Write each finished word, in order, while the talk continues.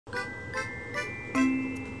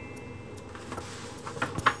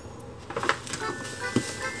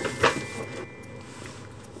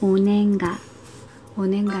오넨가.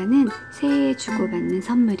 오넨가는 새해에 주고받는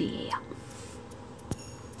선물이에요.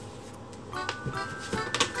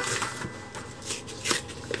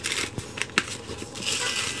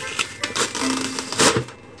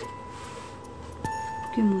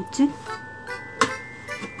 이게 뭐지?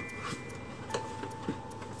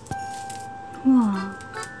 우와.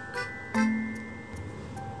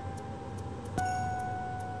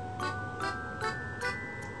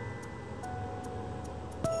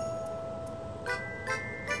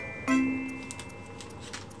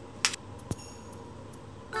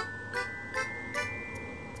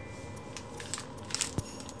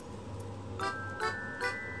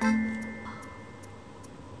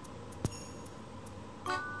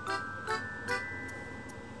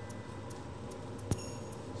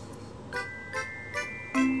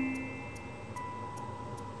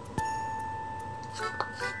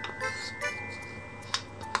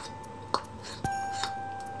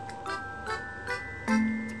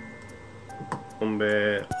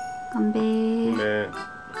 건배. 건배. 건배.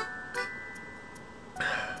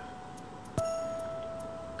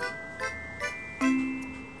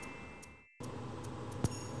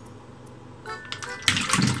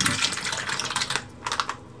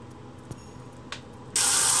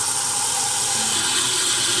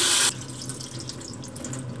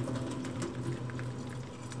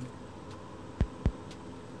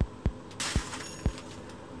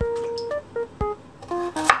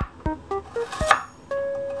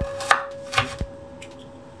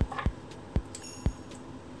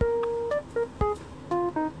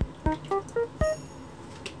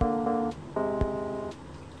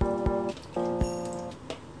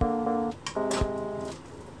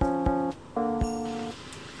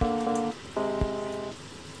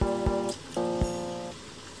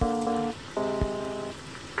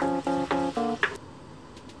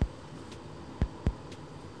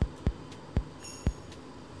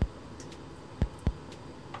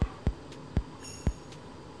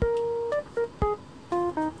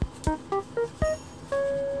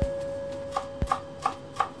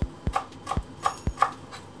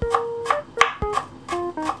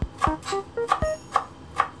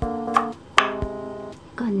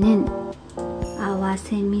 이거는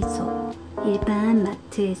아와세미소, 일반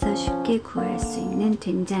마트에서 쉽게 구할 수 있는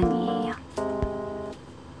된장이에요.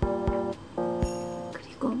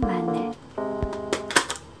 그리고 마늘.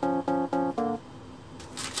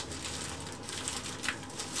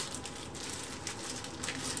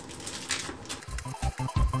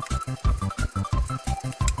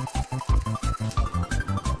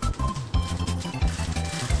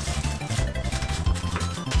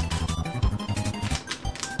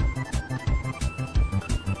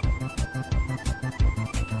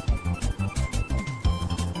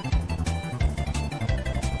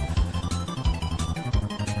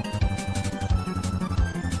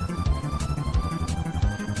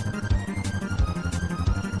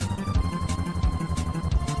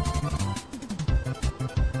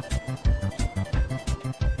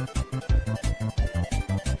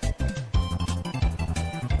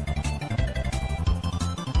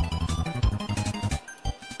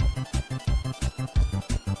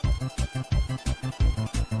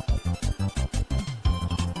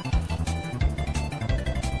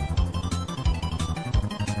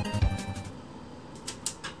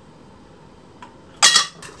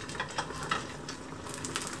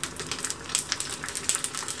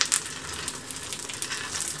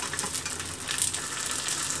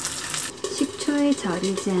 식초에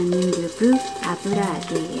절이지 않는 두부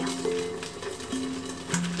아브라아게예요.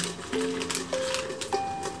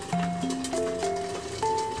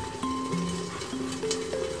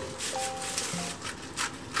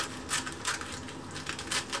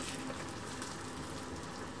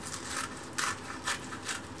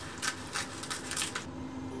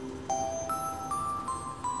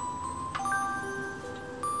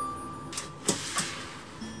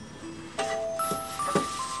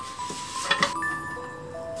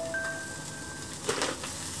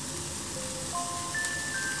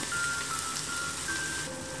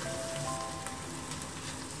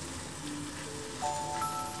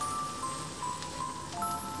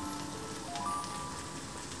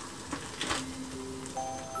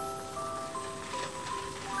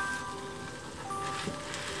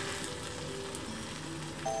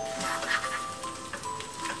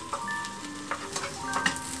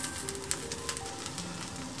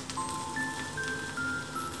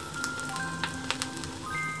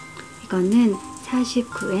 이거는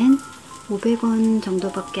 49엔 500원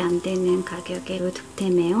정도밖에 안 되는 가격으로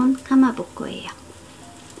득템해온 카마보코예요.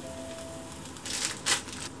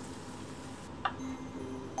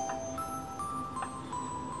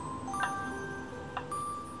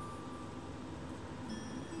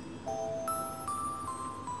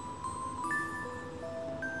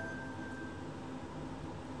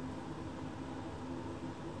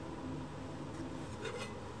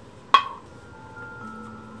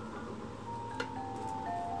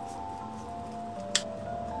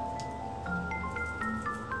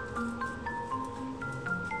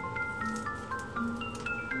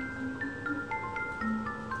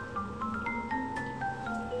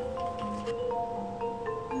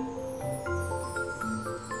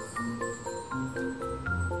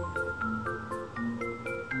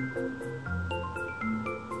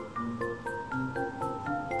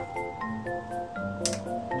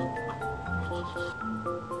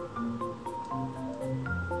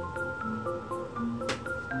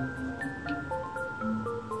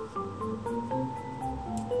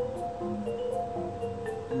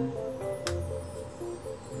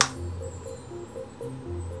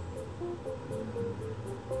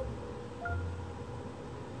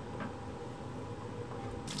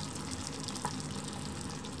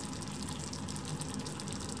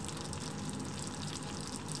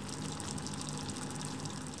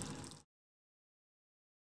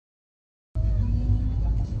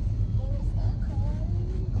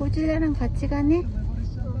 모질라랑 같이 가네?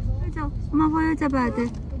 보여줘. 엄마 보여줘봐, 아들.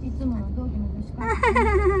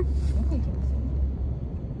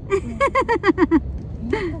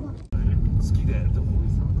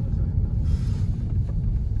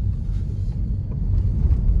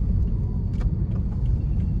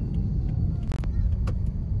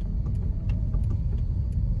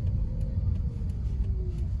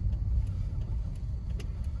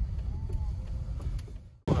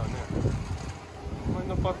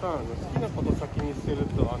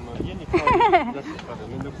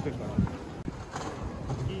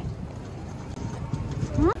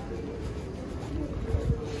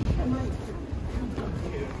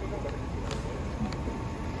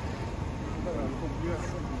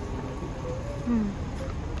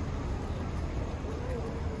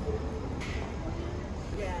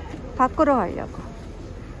 밖으로 가려고.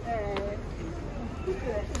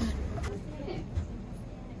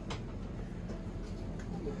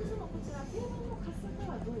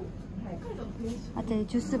 아들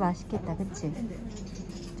주스 맛있겠다, 그치?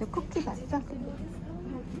 저 쿠키 봤어?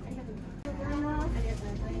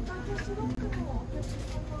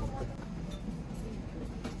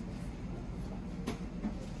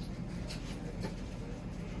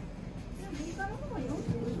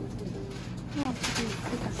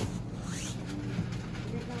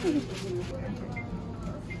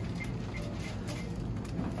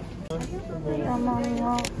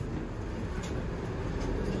 고마워.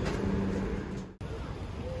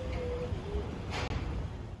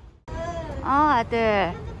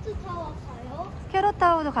 아들. 캐롯타워 가요?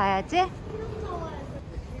 캐롯타워도 가야지?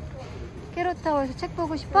 캐롯타워에서 책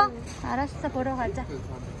보고 싶어? 알았어, 보러 가자.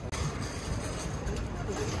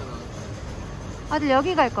 아들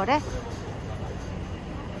여기 갈 거래?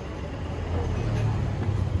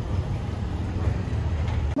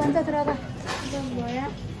 먼저 들어가. 이건 뭐야?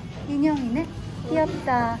 인형이네?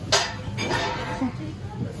 귀엽다.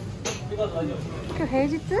 그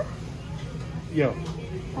베이지트? 야.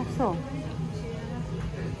 없어.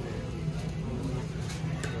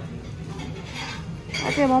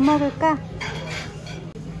 아들 뭐 먹을까?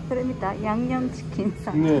 그럽니다. 양념치킨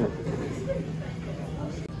상. 네.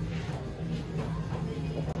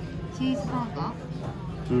 치즈버거.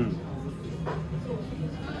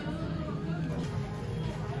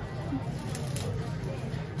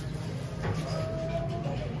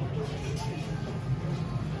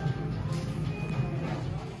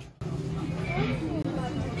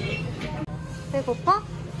 배고파?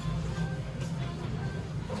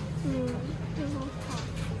 배고파.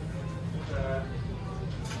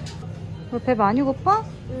 너 배 많이 고파?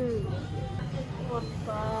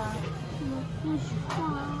 배고파. 먹고 싶어.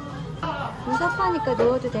 무섭하니까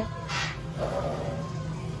누워도 돼.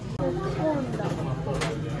 온다.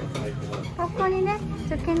 팝콘이네?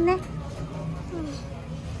 좋겠네.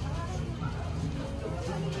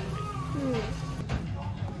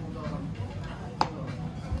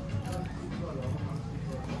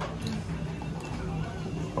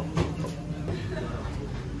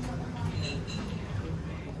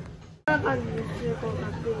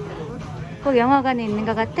 꼭 영화관에 있는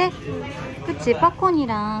것 같아? 그치?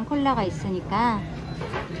 팝콘이랑 콜라가 있으니까.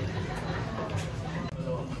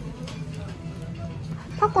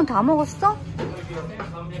 팝콘 다 먹었어?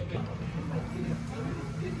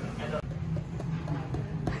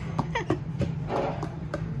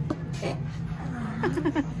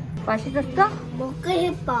 맛있었어? 먹고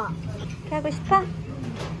싶어. 이렇게 하고 싶어?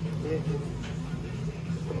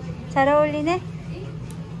 잘 어울리네?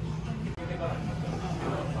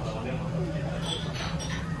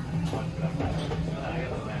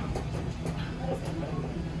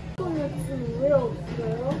 코코넛은 왜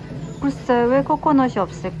없어요? 글쎄, 왜 코코넛이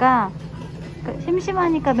없을까?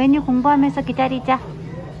 심심하니까 메뉴 공부하면서 기다리자.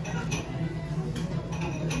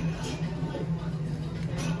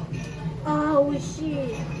 아,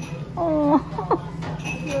 옷이.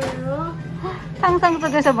 왜요? 상상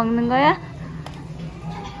속에서 먹는 거야?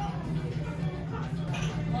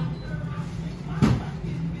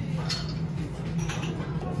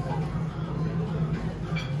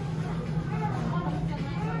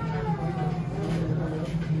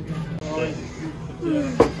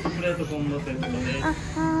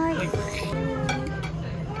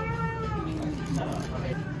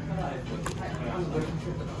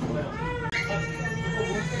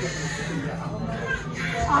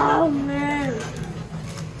 아, 네.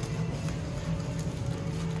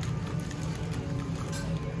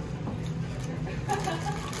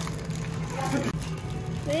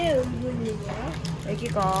 왜 우는 거야?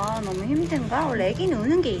 애기가 너무 힘든가? 원래 애기는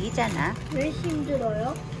우는 게 일이잖아. 왜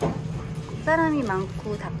힘들어요? 사람이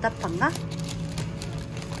많고 답답한가?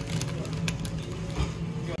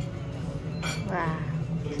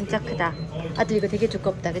 진짜 크다. 아들 이거 되게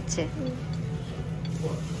두껍다, 그치?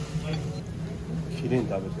 기린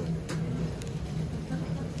잡으세요.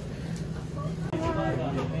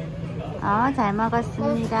 잘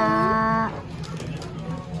먹었습니다.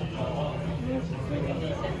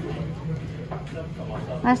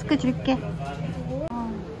 마스크 줄게. 뭐야?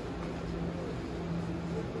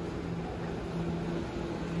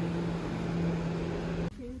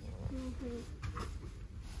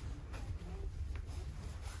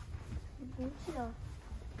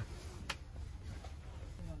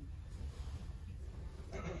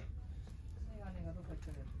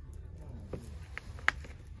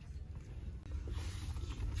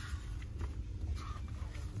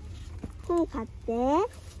 콩 갔대.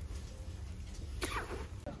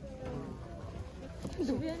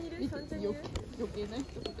 여기는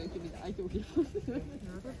여기입니다. 아 여기.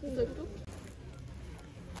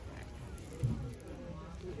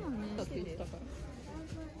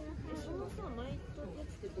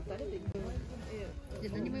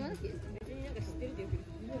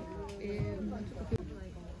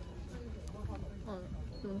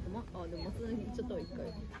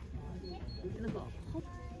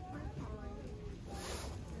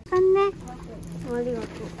 샀네.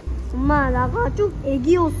 아리가또. 엄마 나가 쭉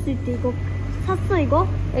애기였을 때 이거 샀어 이거?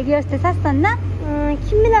 애기였을 때 샀었나?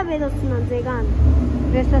 키미나베 제가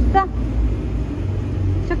그랬었어?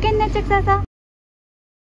 좋겠네, 책 사서.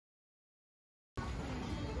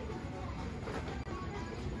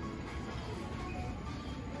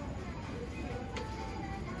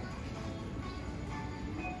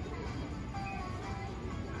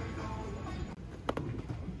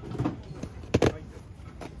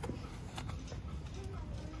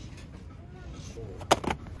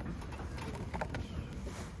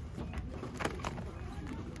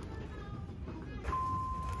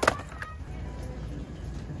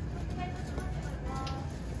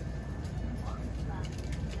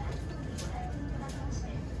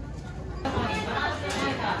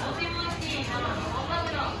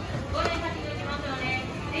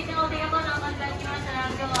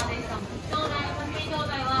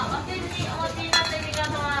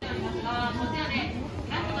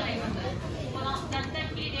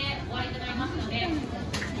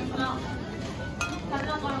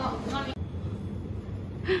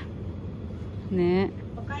 네.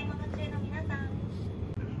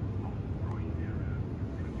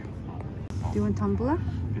 Do you want tumbler?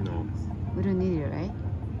 No. We don't need it, right?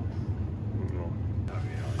 No.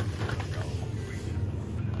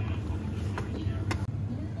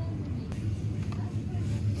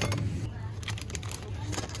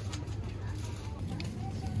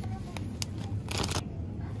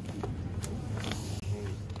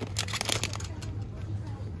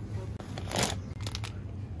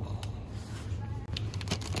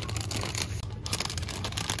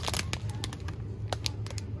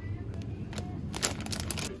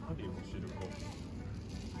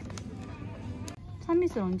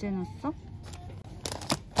 참이슬 언제 넣었어?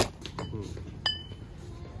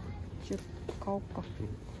 쭉 가올까?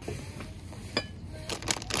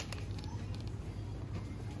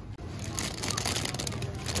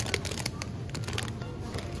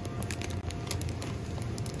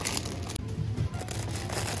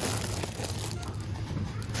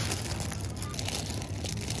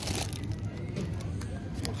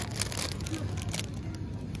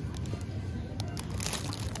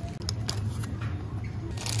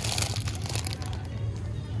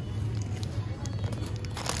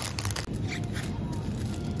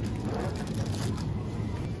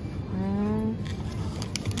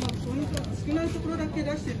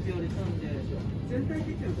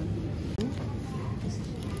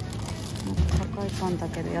高いパンだ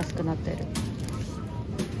けど安くなってる。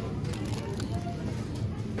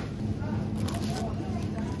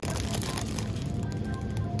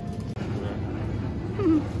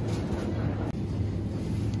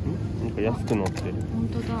なんか安くなってる。本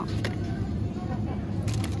当だ。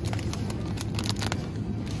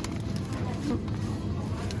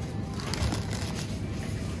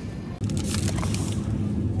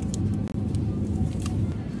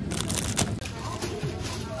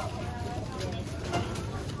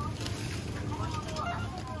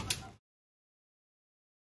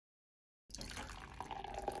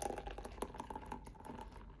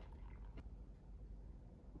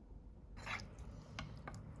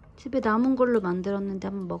집에 남은 걸로 만들었는데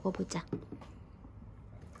한번 먹어보자.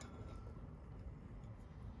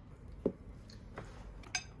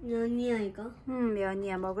 면이야 이거?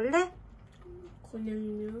 면이야. 먹을래?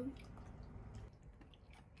 곤약면.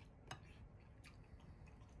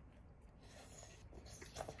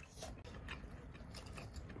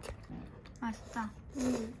 맛있다.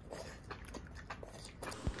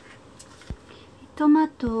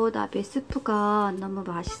 토마토나베 스프가 너무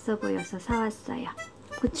맛있어 보여서 사왔어요.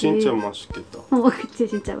 그치? 진짜 맛있겠다. 그치,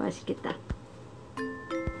 진짜 맛있겠다.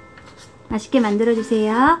 맛있게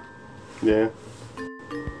만들어주세요. 네.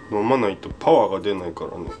 飲まないとパワーが出ないか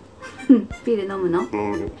らね。ビール飲むの？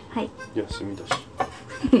飲むよ。はい。休みだし。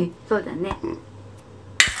そうだね。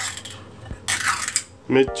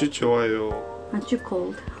めっちゃ좋아よ。Aren't you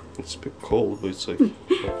cold? It's a bit cold, but it's like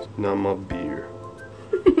nama beer.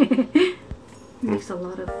 Makes a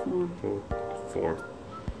lot of foam. Form.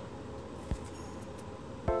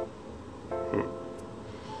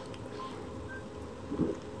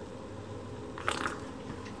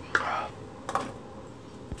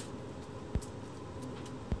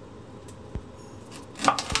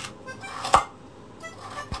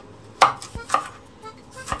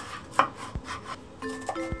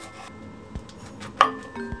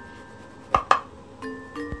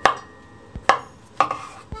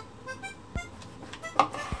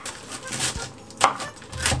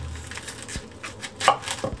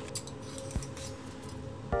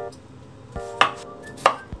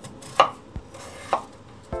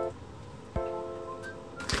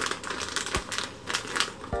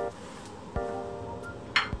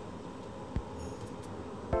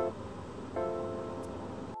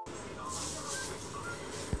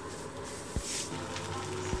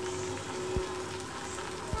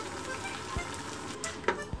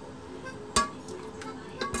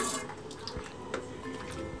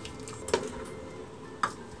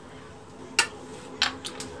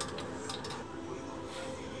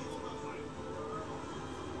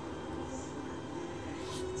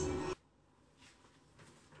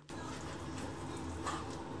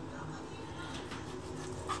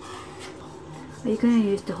 Are you going to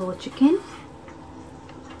use the whole chicken?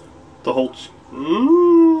 The whole.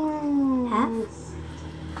 Half?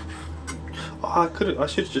 Oh, I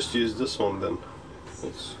should just use this one then.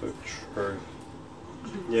 It's so true.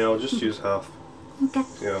 Yeah, I'll just use half. Okay.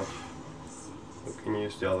 Yeah. We can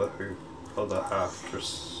use the other half for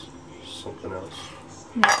something else.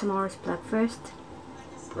 Make tomorrow's breakfast.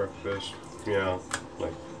 Breakfast. Yeah,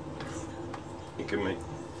 like you can make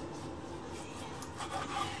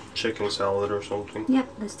chicken salad or something. Yep,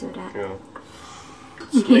 let's do that. Yeah.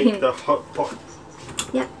 Let's make the hot pot.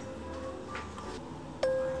 Yep.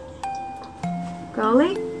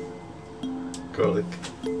 Garlic? Garlic.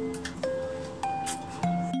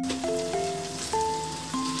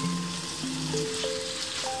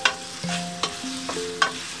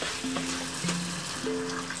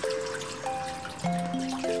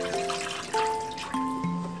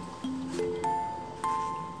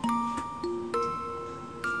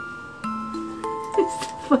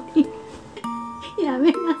 Funny. や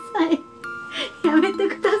めなさい。やめて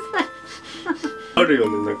ください。あるよ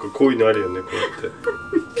ね、なんかこういうのあるよね、こうやって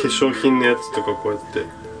化粧品のやつとかこうやって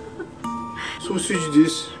ソーセージで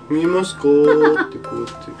す見えますかってこうやっ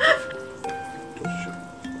てどうしよ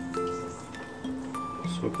う、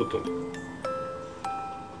そういうことね。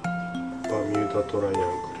バミューダトライアング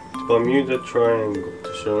ル、バミューダトライアングルって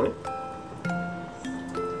知らない？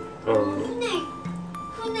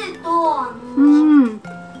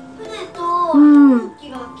船と空気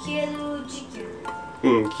が消える時期。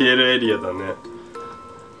消えるエリアだね。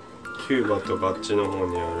キューバとかあっちの方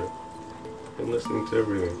にある。I'm listening to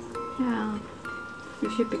everything. Yeah. You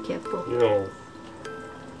should be careful. Yeah.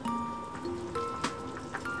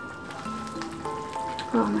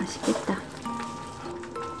 와, 맛있겠다.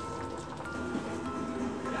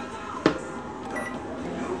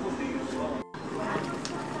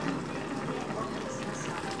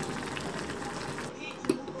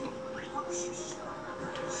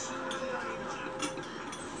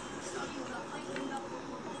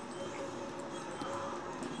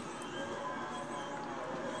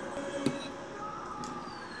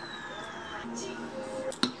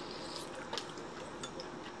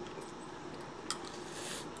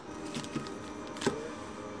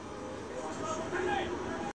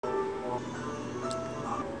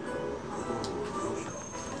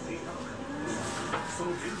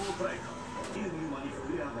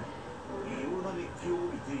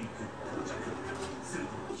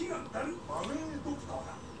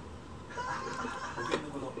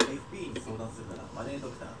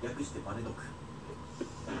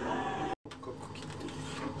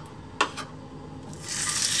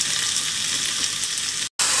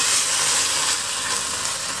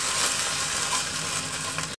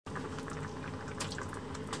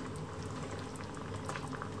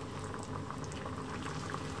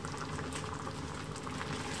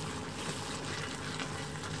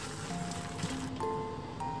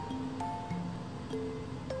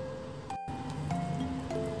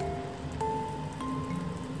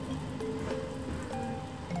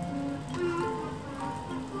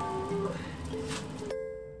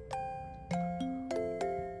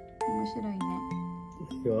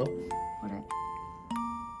 これ。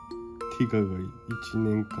ティガが1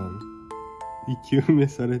年間生き埋め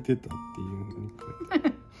されてたっていうふうに書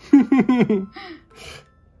いてある